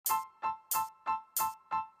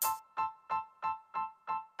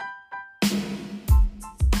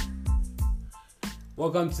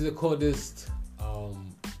Welcome to the coldest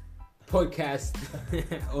podcast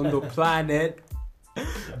on the planet.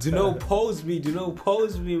 Do not pose me, my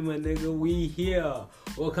nigga. We here.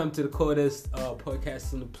 Welcome to the coldest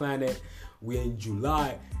podcast on the planet. We're in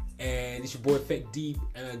July, and it's your boy Effect Deep,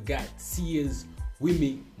 and I got Sears with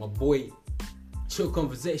me, my boy. Chill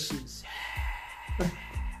Conversations.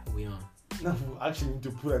 We on. No, we actually need to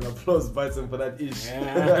put an applause button for that ish.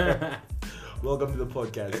 Welcome to the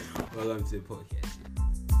podcast. Welcome to the podcast.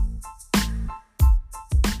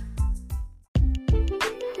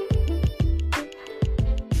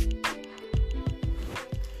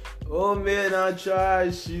 Oh man, I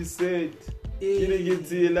tried, she said.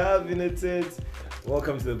 Loving it.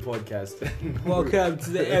 Welcome to the podcast. Welcome to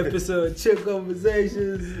the episode Chill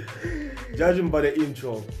Conversations. Judging by the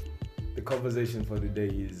intro, the conversation for today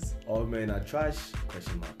is all men are trash? ?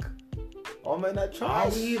 All men are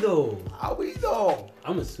trash. Are we though?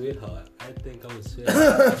 I'm a sweetheart. I think I'm a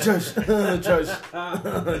sweetheart. Trash.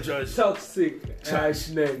 Toxic Trash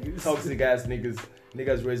niggas. Toxic ass niggas.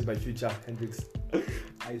 Niggas raised by Future Hendrix.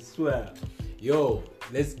 I swear. Yo,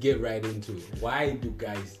 let's get right into it. Why do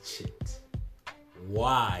guys cheat?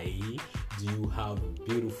 Why do you have a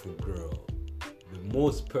beautiful girl? The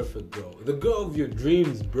most perfect girl. The girl of your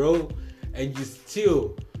dreams, bro. And you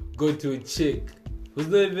still go to a chick who's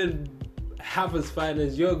not even half as fine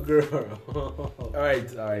as your girl.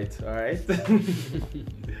 Alright.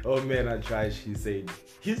 Oh man, I tried, she said.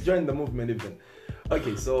 He's joined the movement even.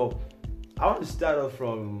 Okay, so I want to start off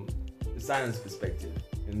from a science perspective.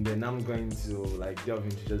 And then I'm going to delve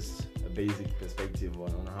into just a basic perspective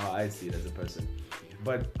on how I see it as a person.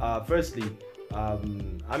 But firstly,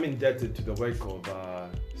 I'm indebted to the work of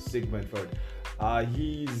Sigmund Freud.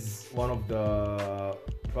 He's one of the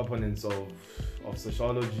proponents of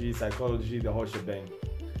sociology, psychology, the whole shebang.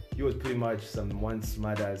 He was pretty much one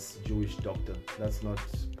smart ass Jewish doctor. That's not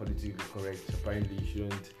politically correct. Apparently, you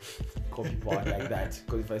shouldn't call people out like that.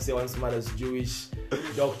 Because if I say one smart ass Jewish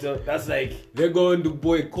doctor, that's like they're going to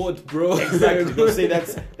boycott, bro. Exactly. They'll say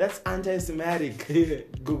that's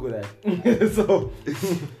anti-Semitic. Google that. So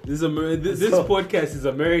this podcast is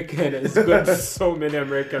American. It's got so many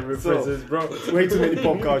American references, bro. Way too many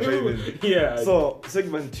pop culture even. Yeah. So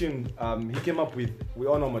Sigmund Tune, he came up with, we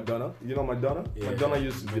all know Madonna. You know Madonna? Yeah. Madonna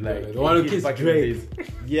used to be like the one who kissed Drake.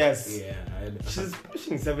 Yes. Yeah. I know. She's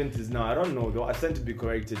pushing 70s now. I don't know though. I tend to be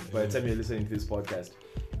corrected by the time you're listening to this podcast.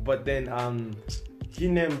 But then he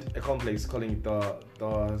named a complex calling it the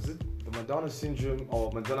Madonna syndrome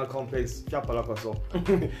or Madonna complex. I think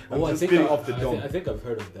I've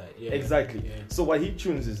heard of that. Yeah. Exactly. Yeah. So what he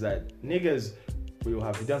tunes is that niggas will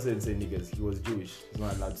have. He doesn't say niggas. He was Jewish. He's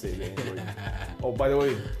not allowed to say that anymore. Oh, by the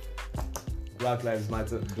way, Black Lives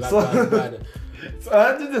Matter. Black Lives Matter. So,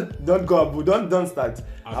 don't go, Abu. Don't start. Okay.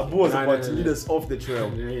 Abu was about to lead us off the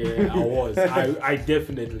trail. Yeah, I was. I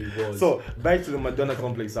definitely was. So back to the Madonna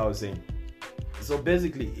complex. I was saying. So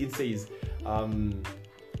basically, it says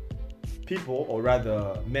people, or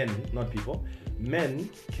rather men, not people. Men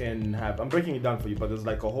can have. I'm breaking it down for you, but there's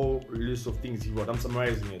like a whole list of things he wrote. I'm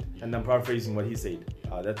summarizing it and I'm paraphrasing what he said.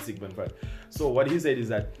 That's Sigmund Freud. So what he said is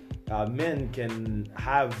that men can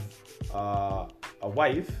have a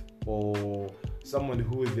wife or someone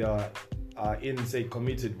who they are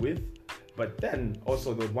committed with, but then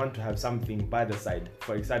also they want to have something by the side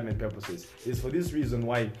for excitement purposes. It's for this reason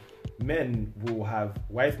why men will have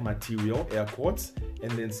wife material, air quotes,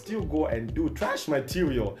 and then still go and do trash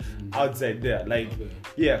material outside there.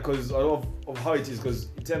 Because of how it is, because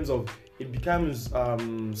in terms of it becomes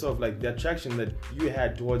sort of like the attraction that you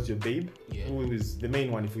had towards your babe, who is the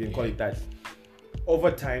main one, if we can call it that.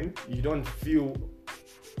 Over time, you don't feel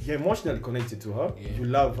you're emotionally connected to her, you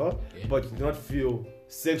love her, but you do not feel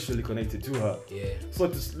sexually connected to her. So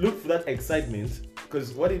to look for that excitement,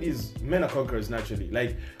 because what it is, men are conquerors naturally.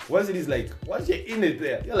 Once you're in it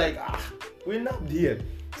there, you're like, we're not here.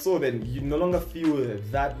 So then you no longer feel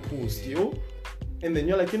that pull still, and then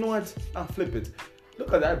you're like, you know what? Flip it.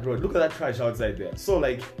 Look at that, bro. Look at that trash outside there. So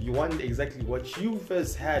you want exactly what you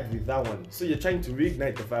first had with that one. So you're trying to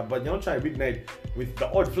reignite the fire, but you're not trying to reignite with the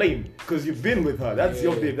old flame because you've been with her. That's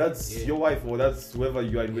your babe. That's your wife, or that's whoever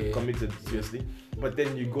you are with committed, seriously. But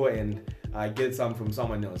then you go and get some from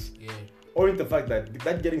someone else. Or in the fact that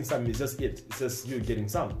getting some is just it. It's just you getting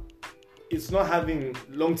some. It's not having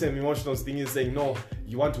long-term emotional thing is saying, no,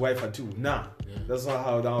 you want to wife her too. Nah. That's not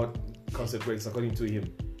how that concept works according to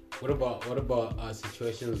him. What about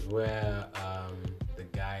situations where the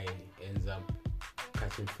guy ends up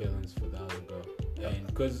catching feelings for the other girl? And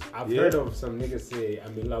because I've heard of some niggas say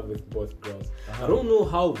I'm in love with both girls. I don't know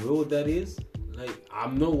how real that is.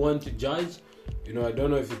 I'm not one to judge, You know, I don't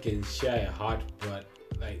know if you can share a heart, but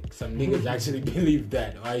like some niggas actually believe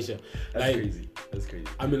that, Aisha. That's crazy.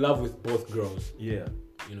 I'm in love with both girls. Yeah.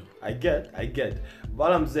 You know. I get.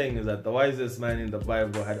 What I'm saying is that the wisest man in the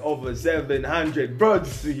Bible had over 700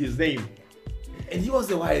 brothers to his name. And he was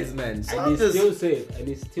the wise man. So and he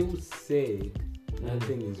still said,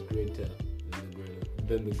 nothing is greater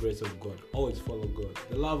than the grace of God. Always follow God.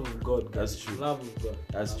 The love of God. That's true. The love of God.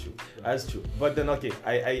 That's true. But then, okay,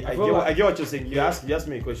 I get what you're saying. You asked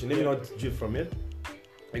me a question. Let me not drift from it.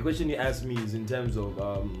 The question you asked me is in terms of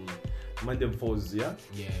Mandem Foes, yeah?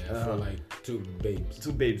 Yeah, for like two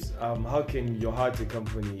babes. How can your heart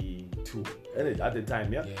accompany two at the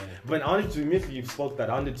time, yeah? But I wanted to immediately you spoke that.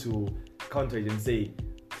 I wanted to counter it and say,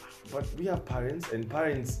 but we have parents, and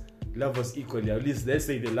parents love us equally. At least they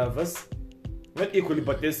say they love us, not equally,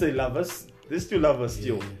 but they say love us. They still love us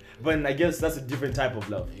still. But I guess that's a different type of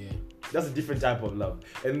love. That's a different type of love.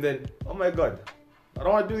 And then, oh my God, I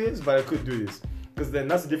don't want to do this, but I could do this. Because then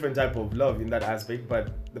that's a different type of love in that aspect.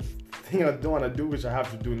 But the thing I don't want to do, which I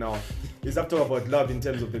have to do now, is I've talked about love in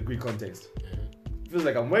terms of the Greek context. It feels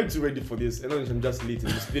like I'm way too ready for this. And I'm just late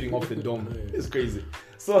and spitting off the dome. It's crazy.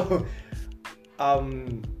 So,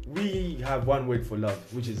 we have one word for love,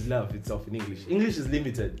 which is love itself in English. English is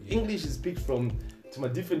limited. English is picked from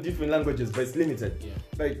different languages, but it's limited.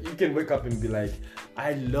 Like, you can wake up and be like,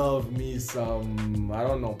 I love me some, I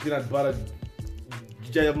don't know, peanut butter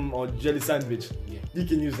jam or jelly sandwich. You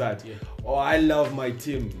can use that. Or I love my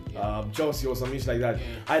team, Chelsea or something like that.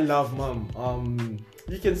 I love mom.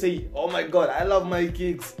 You can say, oh my God, I love my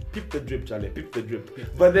kids. Pip the drip, Charlie. Pip the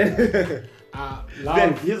drip. But then,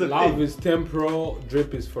 love is temporal,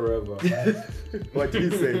 drip is forever. What do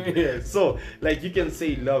you say? So, like, you can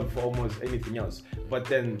say love for almost anything else. But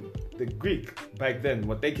then, the Greek, back then,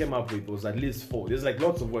 what they came up with was at least 4. There's like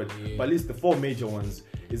lots of words, but at least the 4 major ones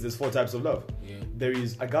is there's 4 types of love. There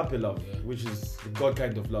is agape love, which is the God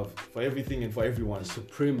kind of love for everything and for everyone.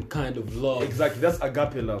 Supreme kind of love. Exactly, that's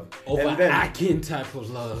agape love. Overarching type of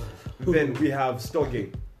love. Then we have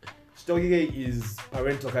storge. Storge is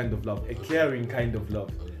parental kind of love, a caring kind of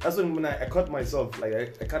love. That's when I caught myself,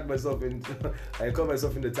 like I caught myself in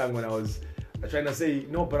the time when I was trying to say,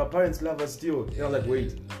 no, but our parents love us still. And I was like,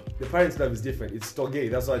 wait, the parents' love is different. It's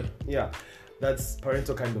storge. That's why, that's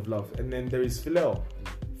parental kind of love. And then there is phileo.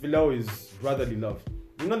 Phileo is brotherly love.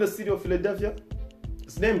 You know the city of Philadelphia?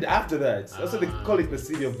 It's named after that. That's why they call it the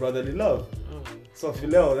city of brotherly love. So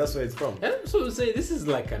phileo, that's where it's from. So to say, this is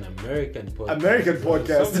like an American podcast.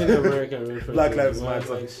 American Black Lives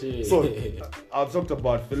Matter. So I've talked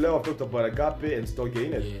about phileo, I've talked about agape and storge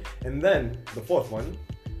in it. And then the 4th one,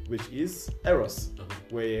 which is eros,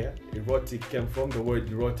 where erotic came from, the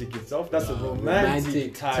word erotic itself. That's a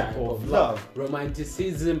romantic type of love.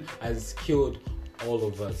 Romanticism has killed all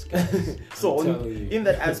of us, guys. So in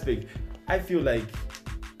that aspect, I feel like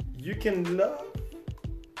you can love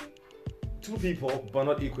 2 people, but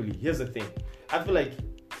not equally. Here's the thing. I feel like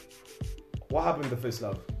what happened in the first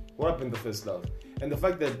love? And the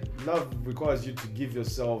fact that love requires you to give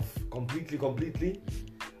yourself completely,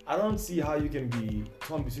 I don't see how you can be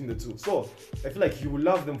torn between the two. So I feel like you will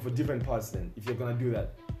love them for different parts then, if you're going to do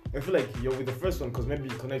that. I feel like you're with the first one because maybe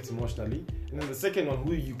you connect emotionally. And then the second one,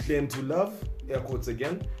 who you claim to love, air quotes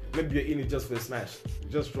again, maybe you're in it just for a smash.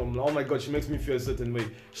 Just from, oh my God, she makes me feel a certain way.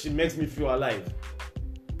 She makes me feel alive.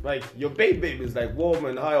 Like, your babe is like warm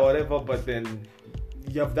and high or whatever, but then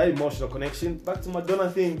you have that emotional connection. Back to Madonna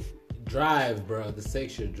thing. Drive, bro. The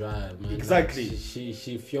sexual drive, man. Exactly. Like,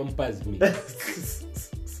 she fiompas me.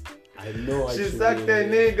 I know what She's you like mean. the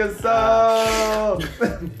nigga song.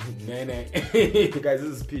 Man, guys, this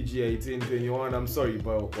is PG-18, 21. I'm sorry,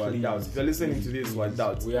 but we're adults. If you're listening to this, we're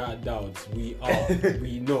adults. We are adults. We are.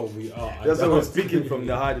 We know we are. That's why we're speaking from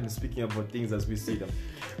the heart and speaking about things as we see them.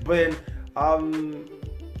 But then,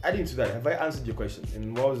 adding to that, have I answered your question?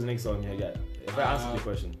 And what was the next song you got? Have I answered your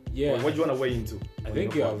question? Yeah. What do you want to weigh into? I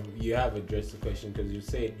think you have addressed the question because you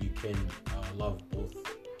said you can love both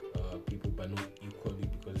people, but not equally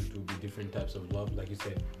because it will be different types of love. Like you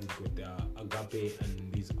said, we've got agape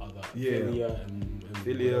and these other philia and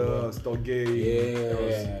storge.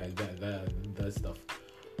 That stuff.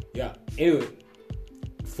 Yeah. Anyway,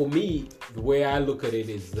 for me, the way I look at it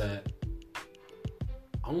is that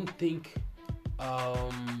I don't think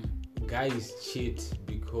guys cheat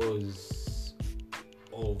because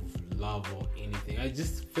of love or anything. I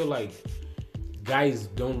just feel like guys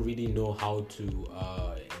don't really know how to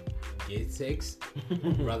get sex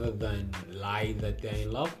rather than lie that they're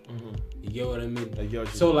in love. You get what I mean? I get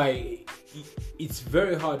what you so mean. like it's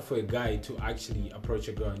very hard for a guy to actually approach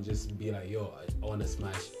a girl and just be like, yo, I want to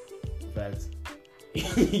smash. Facts.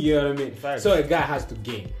 You know what I mean? Facts. So a guy has to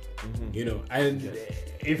gain. Mhm. You know, and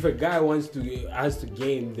if a guy has to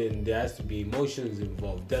gain, then there has to be emotions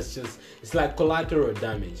involved. That's just, it's like collateral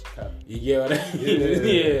damage. Yeah. You get what I mean?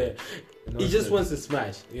 Yeah. He No just sense. wants to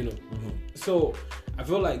smash, you know. Mhm. So I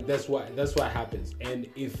feel like that's what happens. And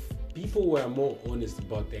if people were more honest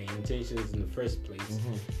about their intentions in the first place,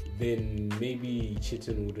 Mhm. then maybe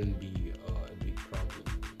cheating wouldn't be a big problem.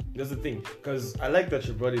 That's the thing, because I like that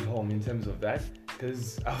you brought it home in terms of that,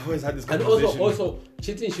 because I've always had this And conversation. also,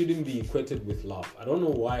 cheating shouldn't be equated with love. I don't know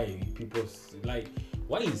why people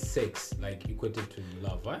why is sex like equated to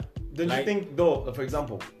love? Why? Don't you think, though, for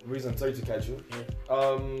example, reason, sorry to catch you,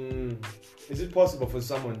 is it possible for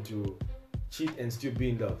someone to cheat and still be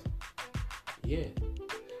in love? Yeah.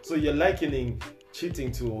 So you're likening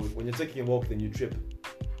cheating to when you're taking a walk, then you trip.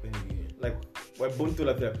 And like,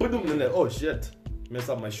 oh shit, mess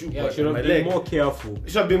up my shoe. Yeah, I should my have leg. been more careful. You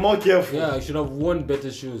should be more careful. Yeah, I should have worn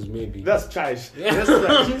better shoes, maybe. That's trash. Yeah. That's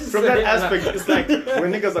trash. From that Saying aspect, it's like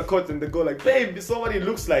when niggas are caught and they go like, babe, somebody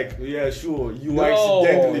looks like, yeah, sure, you No,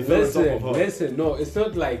 accidentally fell on top of her. listen, no, it's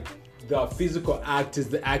not like the physical act is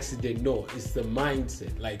the accident. No, it's the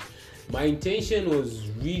mindset. Like, my intention was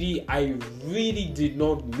I really did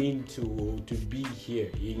not mean to be here.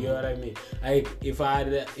 You get what I mean? Like, if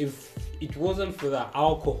it wasn't for the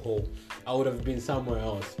alcohol, I would have been somewhere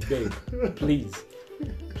else. Babe, please,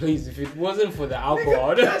 if it wasn't for the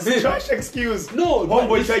alcohol, That's a trash excuse. No, but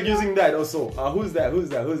Homeboy it's tried using that also. Who's that?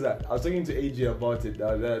 I was talking to AJ about it the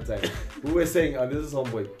other time. We were saying, this is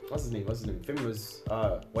Homeboy. What's his name? Famous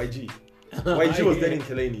YG. YG was dating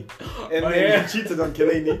Kelani. And then he cheated on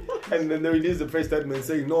Kelani. And then they released the press statement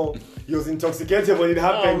saying, no, he was intoxicated when it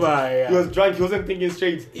happened. Oh my God. He was drunk, he wasn't thinking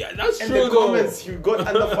straight. Yeah, that's And true. the comments, you got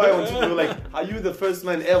under fire on Twitter, like, are you the first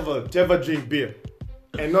man ever to ever drink beer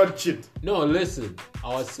and not cheat? No, listen,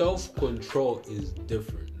 our self-control is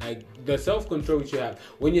different. Like, the self-control which you have,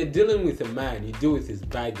 when you're dealing with a man, you deal with his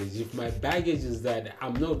baggage. If my baggage is that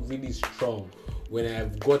I'm not really strong when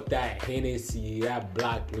I've got that Hennessy, that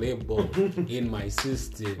black label in my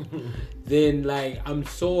system, then, like, I'm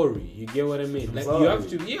sorry. You get what I mean? Like, you have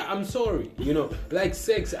to, I'm sorry. You know, like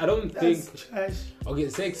sex, I don't think, Trash. okay,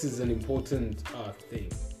 sex is an important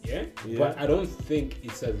thing, yeah? Yeah. But I don't think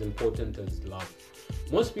it's as important as love.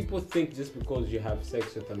 Most people think just because you have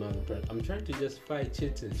sex with another person, I'm trying to justify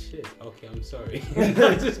cheating. Shit. Okay, I'm sorry.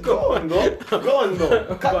 Just Go on, though.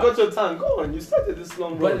 Got your tongue. Go on. You started this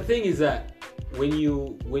long But the road. thing is that when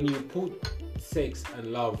you put sex and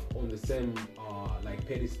love on the same like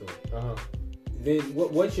pedestal, then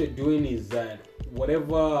what you're doing is that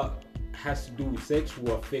whatever has to do with sex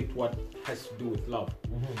will affect what has to do with love.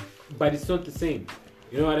 But it's not the same.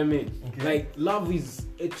 You know what I mean? Okay. Like, love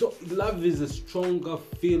is a stronger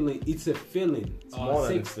feeling. It's a feeling. It's more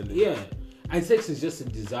than a sex, feeling. yeah. And sex is just a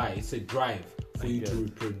desire. It's a drive for I you get to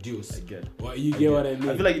it. reproduce. I get it. Well, you get what I mean?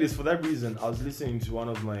 I feel like it is for that reason. I was listening to one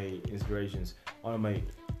of my inspirations, one of my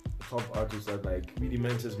top artists that like really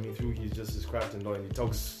mentors me through his craft and all, and he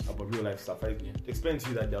talks about real life stuff. I explained to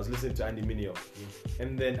you that I was listening to Andy Mineo,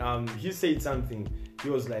 and then he said something. He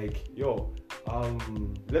was like, "Yo,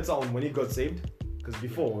 later on when he got saved." Because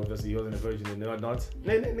before, obviously, he wasn't a virgin and they're not.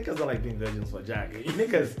 Niggas don't like being virgins for Jack.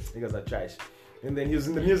 Niggas are trash. And then he was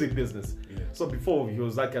in the music business. Yeah. So before, he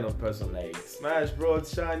was that kind of person, like smash, bro,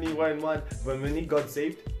 shiny, one. But when he got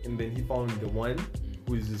saved, and then he found the one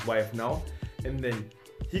who is his wife now, and then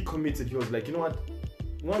he committed. He was like, you know what?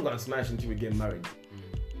 We're not gonna smash until we get married.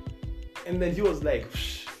 And then he was like,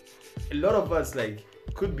 a lot of us like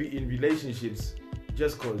could be in relationships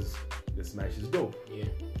just cause the smash is dope. Yeah.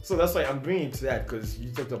 So that's why I'm bringing it to that, because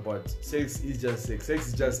you talked about sex is just sex. Sex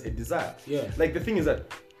is just a desire. Yeah. Like the thing is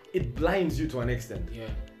that it blinds you to an extent. Yeah.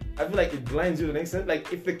 I feel like it blinds you to an extent.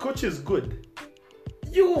 Like if the coach is good,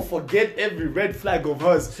 you will forget every red flag of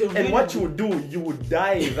hers. So and really- what you would do, you would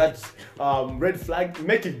dye that red flag,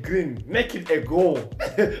 make it green, make it a goal.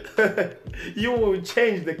 You will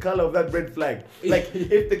change the color of that red flag. Like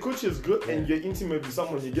if the coach is good and you're intimate with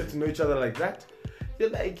someone, you get to know each other like that, you're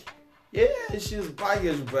like, yeah, she's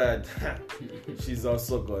baggage, but she's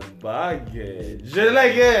also got baggage. You're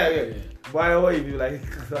like, yeah. By the way, you like,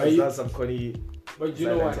 that's some corny. But you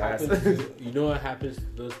know what silent happens? ass. You know what happens to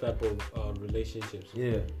those type of relationships?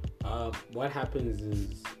 Yeah. What happens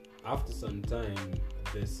is after some time,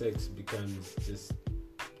 the sex becomes just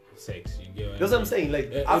sex. You get That's what I'm saying.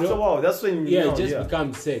 Like You after know, a while, that's when it just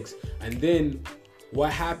becomes sex. And then what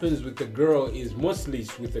happens with the girl is mostly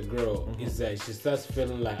with the girl is that she starts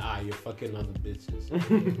feeling like you're fucking other bitches.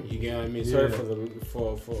 You get what I mean? Sorry for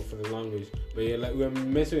the language, but you're like, we're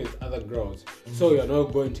messing with other girls, so you're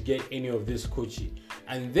not going to get any of this coochie.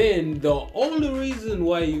 And then the only reason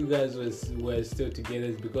why you guys were still together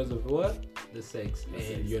is because of what? The sex.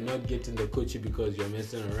 And you're not getting the coochie because you're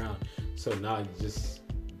messing around. So now it just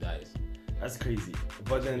dies. That's crazy.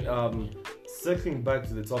 But then, circling back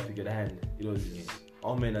to the topic at hand, it was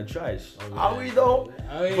all men are trash. Are we though?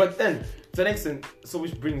 But then, to an extent, so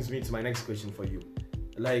which brings me to my next question for you.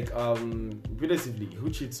 Like, relatively, who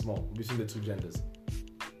cheats more between the two genders?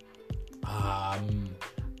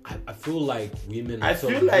 I feel like women are so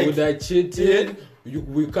good at cheating.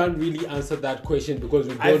 We can't really answer that question because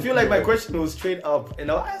we don't. I feel like my question was straight up,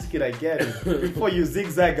 and I'll ask it again before you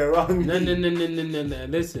zigzag around. No.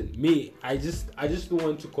 Listen, me, I just don't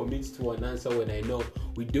want to commit to an answer when I know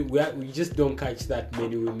we just don't catch that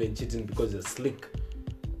many women cheating because they're slick.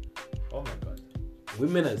 Oh my god,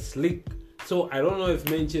 women are slick. So I don't know if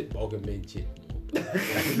men cheat. Okay, men cheat.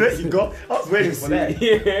 There you go. I was waiting for that.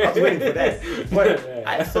 But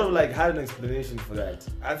I sort of like had an explanation for that.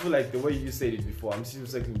 I feel like the way you said it before, I'm still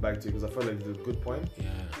circling back to it because I felt like it's a good point. Yeah.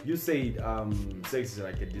 You said sex is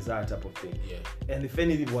like a desire type of thing. Yeah. And if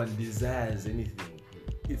anyone desires anything,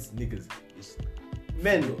 it's niggas.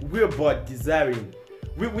 Men, we're about desiring.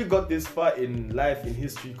 We got this far in life, in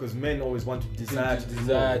history, because men always want to desire to be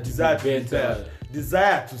better,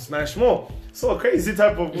 desire to smash more. So a crazy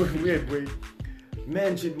type of weird way.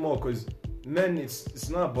 Men cheat more because men, it's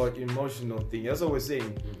not about emotional thing. That's what we're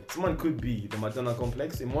saying. Someone could be the maternal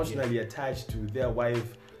complex, emotionally attached to their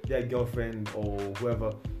wife, their girlfriend, or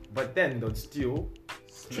whoever, but then they'll still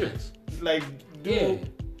cheat. Like do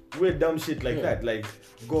weird dumb shit like that. Like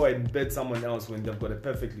go and bet someone else when they've got a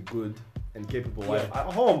perfectly good and capable wife at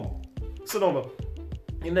home. So no,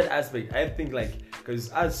 in that aspect, I think like because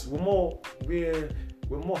as we're more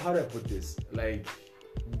how do I put this? Like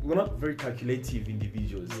we're not very calculative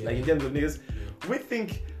individuals. Like in terms of niggas, we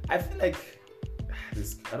think. I feel like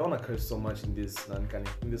I don't want to curse so much in this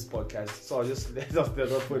podcast. So I'll just that's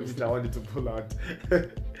the point which I wanted to pull out.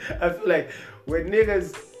 I feel like when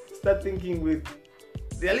niggas start thinking with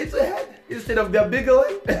their little head instead of their bigger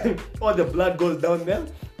one, all the blood goes down them,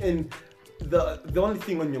 and the only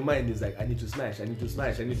thing on your mind is like, I need to smash, and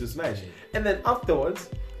then afterwards.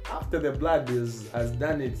 After the blood has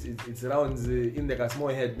done its rounds in the small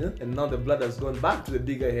head, and now the blood has gone back to the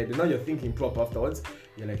bigger head, and now you're thinking proper afterwards.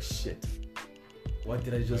 You're like, shit, what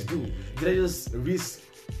did I just do? Did I just risk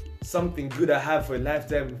something good I have for a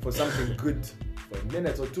lifetime for something good for a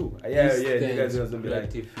minute or two? Yeah, you guys are gonna be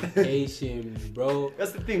like, gratification, bro.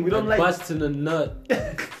 That's the thing, we don't like busting a nut.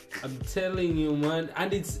 I'm telling you, man.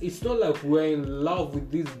 And it's not like we're in love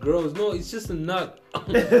with these girls. No, it's just a nut.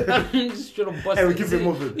 I'm just trying to bust and we keep it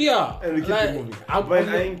moving. Yeah. And we keep it moving. But I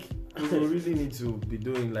think we really need to be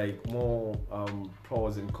doing like more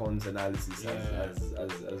pros and cons analysis as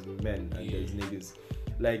men and as niggas.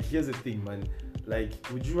 Like, here's the thing, man. Like,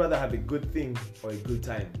 would you rather have a good thing or a good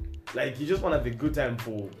time? Like, you just want to have a good time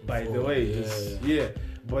by the way.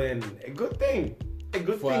 But then a good thing. A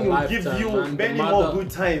good thing will give you many more good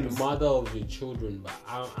times. The mother of your children, but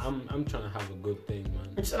I'm trying to have a good thing, man.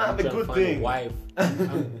 I'm trying to have a good thing. A wife.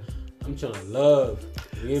 I'm trying to love.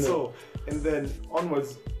 You know. So, and then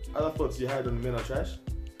onwards, other thoughts you had on men are trash?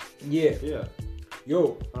 Yeah.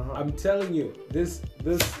 Yo, I'm telling you, this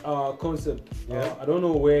concept. I don't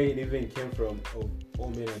know where it even came from. Of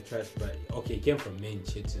all men are trash, but okay, it came from men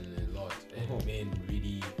cheating a lot and men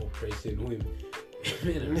really oppressing women.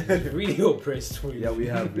 Really oppressed women. Yeah, we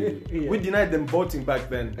have really. We denied them voting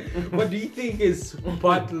back then. But do you think it's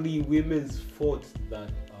partly women's fault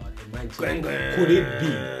that the man cheated? Could it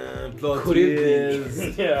be? Plot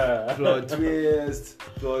twist. Yeah. Plot twist.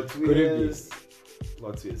 Plot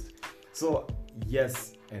twist. So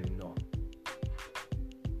yes and no.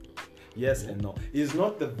 Yes and no. It's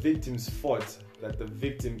not the victim's fault that the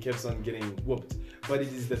victim keeps on getting whooped, but it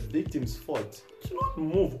is the victim's fault to not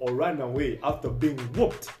move or run away after being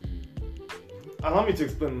whooped. Allow me to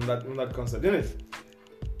explain that concept, innit?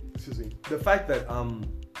 Excuse me. The fact that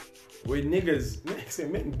when niggas say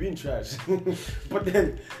men being trash, but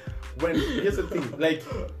then here's the thing, like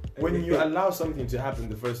when you allow something to happen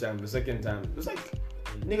the first time, the second time, it's like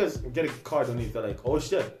niggas get a card on it. They're like, oh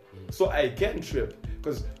shit, so I can trip.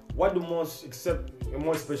 Because what do more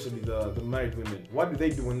especially the married women, what do they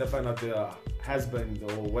do when they find out their husband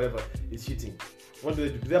or whatever is cheating? What do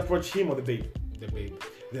they do? Do they approach him or the babe? The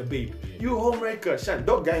babe. Yeah. You homewrecker, Shan,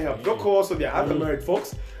 don't gang up. Don't call also their other married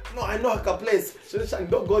folks. No, I know a place. Shan,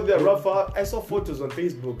 don't go there rougher. I saw photos on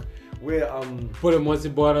Facebook where put a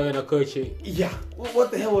mozzarella bottle in a coaching. Yeah.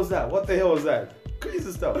 What the hell was that?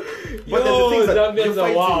 Crazy stuff. But then the things that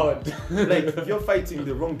you're wild. Like you're fighting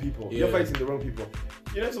the wrong people. You're fighting the wrong people.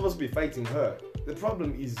 You're not supposed to be fighting her. the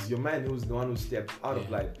problem is your man who's the one who stepped out of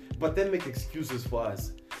line, but then make excuses for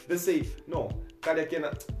us. They say, no,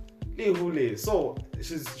 so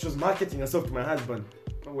she was marketing herself to my husband.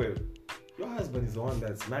 Well, your husband is the one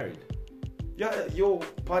that's married. Your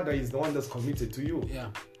partner is the one that's committed to you. Yeah.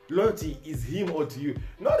 Loyalty is him or to you,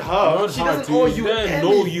 not her. Not she her doesn't to owe you. you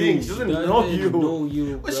anything. She doesn't know you.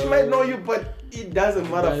 Bro. She might know you, but it doesn't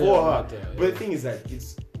matter for her. Matter, But the thing is that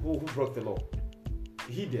it's who broke the law.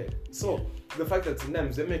 He did. So the fact that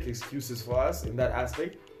sometimes they make excuses for us in that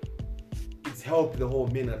aspect, it's helped the whole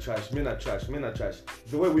men are trash.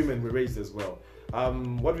 The way women were raised as well.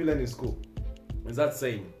 What we learn in school is that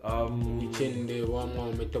saying.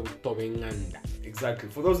 Exactly.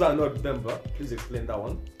 For those that are not remember, please explain that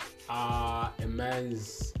one. A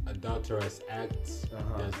man's adulterous act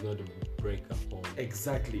does not break a home.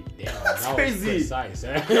 Exactly. Damn, that's that crazy. Was precise,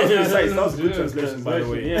 eh? That was precise. That was a good translation, by the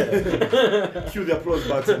way. Yeah. Cue the applause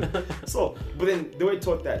button. So, but then the way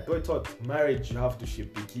taught marriage you have to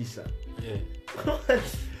shipikisha. Yeah.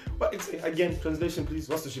 But it's, again, translation, please.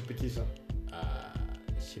 What's the shipikisha?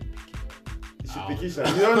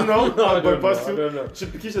 Shipikisha. You don't know? I don't know.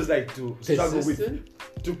 Shipikisha is like to struggle with,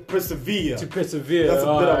 to persevere. To persevere. That's a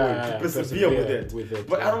better word. To persevere with it.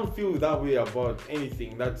 But yeah. I don't feel that way about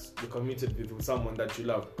anything that's you're committed with someone that you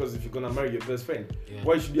love. Because if you're gonna marry your best friend,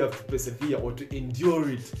 why should you have to persevere or to endure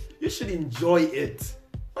it? You should enjoy it,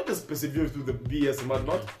 not just persevere through the BS and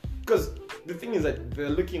whatnot. Because the thing is that they're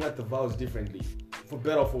looking at the vows differently, for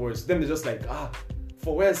better or for worse. Then they're just like,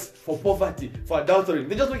 for worse, for poverty, for adultery.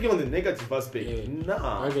 They're just looking on the negative aspect. Yeah.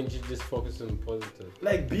 Nah. Why can't you just focus on positive?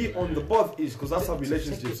 Like, be on the both is because that's how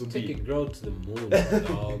relationships will be. Take a girl to the moon,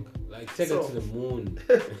 dog. Like, take her to the moon.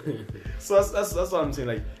 So that's what I'm saying.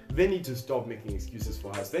 Like, they need to stop making excuses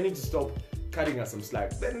for us. They need to stop cutting us some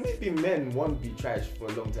slack. Then maybe men won't be trash for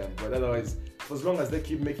a long time. But otherwise, for as long as they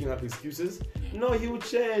keep making up excuses, no, he will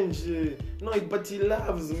change. No, but he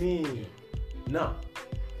loves me. Nah.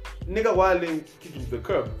 Nigga wilding, kick him to the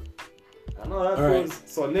curb. I know that feels. Right.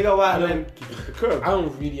 So nigga wilding, kick him to the curb. I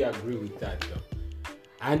don't really agree with that though.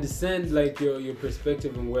 I understand like your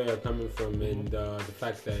perspective and where you're coming from, and the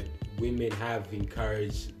fact that women have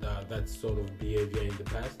encouraged that sort of behavior in the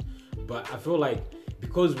past. But I feel like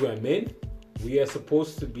because we're men, we are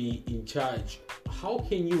supposed to be in charge. How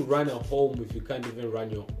can you run a home if you can't even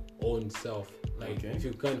run your own self? Like if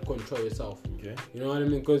you can't control yourself. Okay. You know what I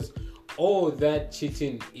mean? Because all that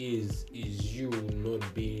cheating is you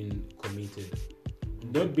not being committed.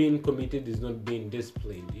 Not being committed is not being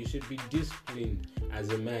disciplined. You should be disciplined as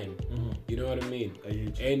a man. You know what I mean?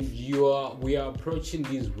 And we are approaching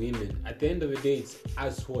these women. At the end of the day, it's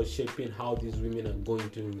us who are shaping how these women are going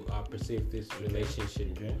to perceive this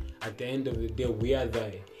relationship. At the end of the day, we are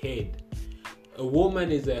the head. A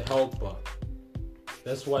woman is a helper.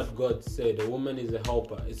 That's what God said. A woman is a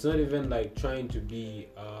helper. It's not even like trying to be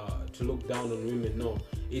to look down on women. No,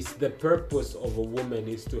 it's the purpose of a woman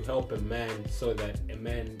is to help a man so that a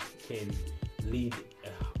man can lead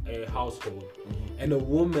a household. And a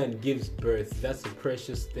woman gives birth. That's a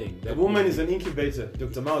precious thing. A woman is an incubator.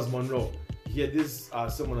 Dr. Miles Monroe. He had this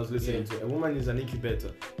someone I was listening to. A woman is an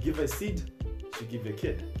incubator. Give her seed, she give a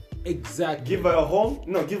kid. Exactly. Give her a home?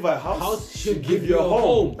 No, give her a house. Should give you a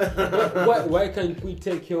home. why can't we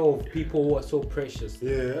take care of people who are so precious?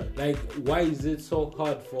 Yeah. Like, why is it so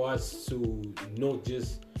hard for us to not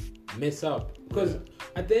just mess up? Because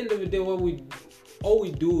at the end of the day, all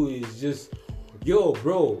we do is just, yo,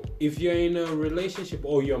 bro, if you're in a relationship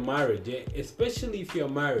or you're married, especially if you're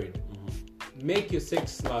married, make your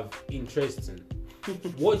sex life interesting.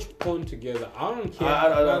 Watch porn together. I don't care.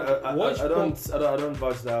 I don't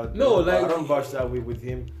vouch that. No, like I don't vouch that way with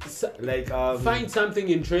him. Like find something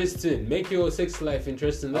interesting. Make your sex life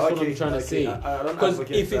interesting. That's what I'm trying to say. Because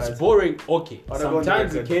if it's boring,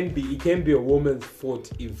 sometimes it can be a woman's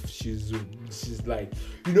fault if she's like,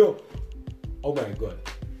 oh my god,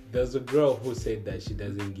 there's a girl who said that she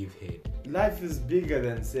doesn't give head. Life is bigger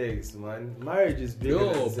than sex, man. Marriage is bigger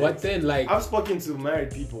than sex. But then like I've spoken to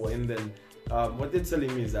married people and then what they're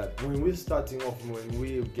telling me is that when we're starting off, when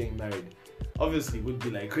we're getting married, obviously we'd be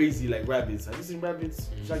like crazy, like rabbits. Have you seen rabbits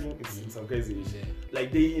shagging? It's some crazy shit.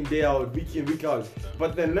 Like day in, day out, week in, week out.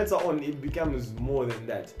 But then later on, it becomes more than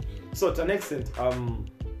that. So to an extent,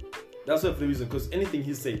 that's one of the reason. Because anything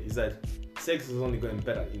he said is that sex is only going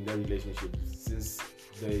better in their relationship since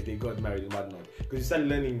they got married and whatnot. Because you start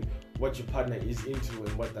learning what your partner is into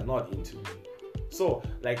and what they're not into. So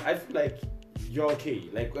like I feel like you're okay.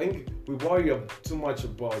 Like I think we worry too much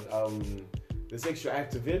about the sexual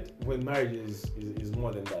act of it when marriage is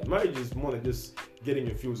more than that. Marriage is more than just getting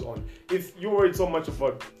your fuse on. If you worry so much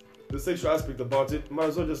about the sexual aspect about it, might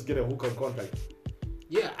as well just get a hookup contract.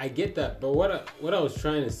 Yeah, I get that, but what I was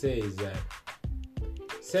trying to say is that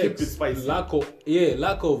Keep it sex, spicy.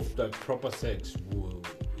 lack of like proper sex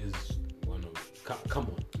is one of. Come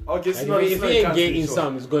on. Okay, so Like, if you ain't getting some,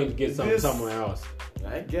 some, it's going to get some This- somewhere else.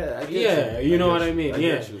 I get Yeah, you know what I mean.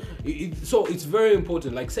 get Yeah. you. So it's very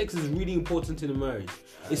important. Like sex is really important in a marriage.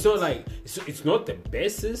 It's not like it's not the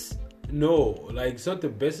basis. No, like it's not the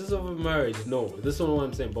basis of a marriage. No, that's not what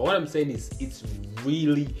I'm saying. But what I'm saying is it's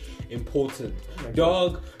really important. my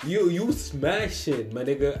Dog, you smash it, my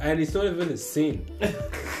nigga, and it's not even a sin.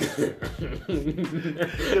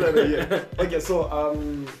 Yeah. Okay, so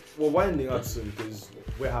we're winding up soon because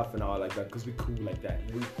we're half an hour like that because we cool like that.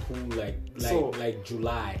 We cool So- like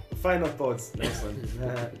July. Final thoughts, next one.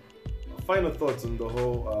 Final thoughts on the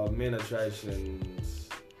whole men are trash and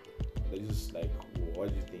they just like, what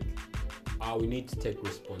do you think? We need to take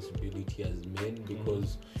responsibility as men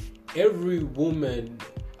because every woman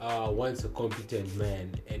wants a competent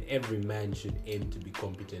man, and every man should aim to be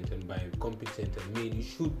competent. And by competent, I mean you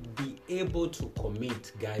should be able to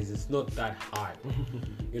commit, guys. It's not that hard.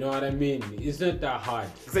 You know what I mean? It's not that hard.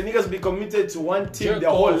 So niggas be committed to one team Jerk their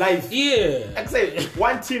whole off. life. Yeah. Except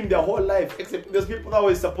one team their whole life. Except there's people that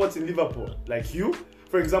always supporting Liverpool, like you.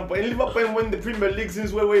 For example, in Liverpool when the Premier League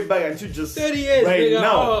since way back and you just 30 years, right nigga.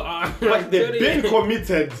 now. But they've 30 been years.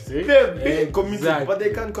 committed. They've been committed, Exactly. but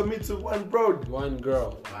they can't commit to one bro. One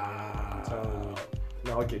girl. I'm telling you.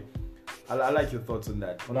 No, okay. I like your thoughts on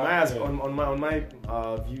that. On Right, my yeah. on my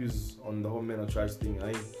views on the whole men are trash thing,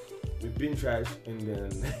 we've been trash and then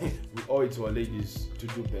we owe it to our ladies to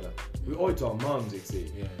do better. We owe it to our moms, they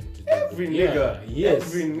say. Yeah. Every nigga, Yes.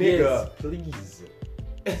 every nigga. Yes, please.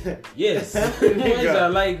 Yes. Every Ones nigga are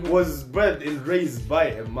like was bred and raised by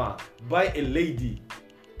a man, by a lady.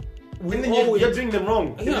 And then owe you're it- doing them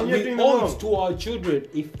wrong. And Yeah, then you're we doing them owe wrong. it to our children.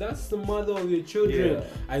 If that's the mother of your children, Yeah.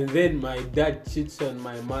 and then my dad cheats on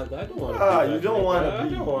my mother, I don't want to. Ah, you don't want to be. I You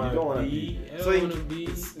don't don't want want to to be. be. I So don't want to be.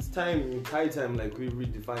 it's high time, like we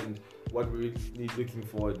redefined what we're really looking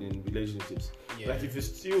for in relationships. Yeah. Like if you're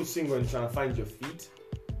still single and trying to find your feet,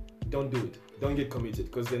 don't do it. Don't get committed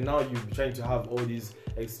because then now you're trying to have all these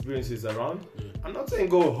experiences around. I'm not saying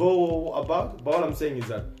go ho about, but what I'm saying is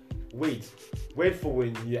that wait for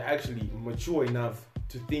when you're actually mature enough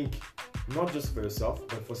to think not just for yourself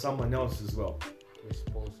but for someone else as well.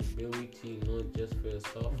 Responsibility, not just for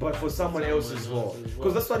yourself, But for someone else as well.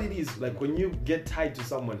 Because that's what it is. Like when you get tied to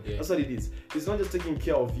someone, Yeah. that's what it is. It's not just taking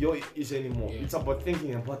care of your issue anymore. Yeah. It's about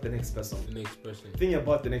thinking about the next person. the next person. Thinking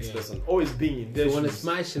about the next Yeah. person. Always being in If their you want to shoes.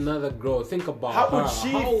 smash another girl, think about How her. would she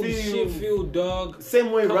How would she feel? feel, dog?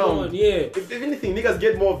 Same way Come round. on, yeah. If anything, niggas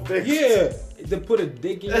get more vexed. Yeah, they put a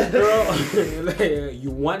dick in your girl. Like,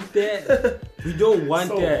 you want that? We don't want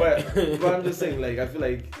So, that. but I'm just saying, like, I feel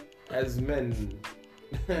like as men,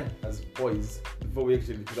 as boys, before we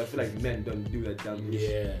actually, because I feel like men don't do that damn shit.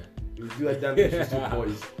 Yeah. We do that damn shit to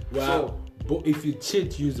boys. Wow. But if you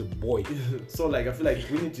cheat, use a boy. So like I feel like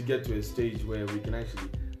we need to get to a stage where we can actually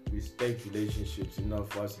respect relationships enough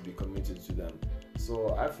for us to be committed to them.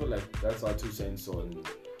 So I feel like that's our 2 cents on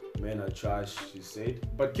men are trash, she said.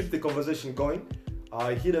 But keep the conversation going.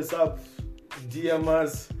 Hit us up, DM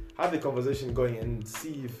us, have the conversation going and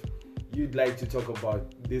see if you'd like to talk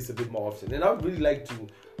about this a bit more often. And I would really like to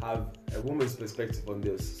have a woman's perspective on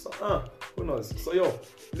this. So who knows? So yo,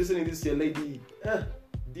 listening this to your lady,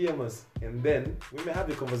 DM us and then we may have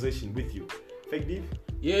a conversation with you. Fake Deep?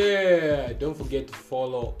 Yeah. Don't forget to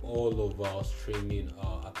follow all of our streaming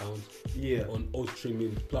accounts Yeah. on all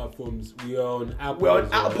streaming platforms. We are on Apple. We're on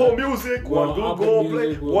as well. Apple Music, we're on Google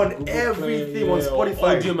Play, we're on everything, on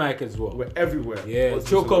Spotify. Audio Mic as well. We're everywhere. Yeah, What's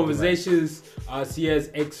Chill this on Audio Mic? Conversations, CS,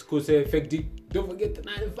 X, Kose, Effective. Don't forget the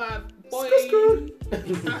 95. Boy. Skr,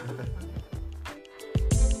 skr.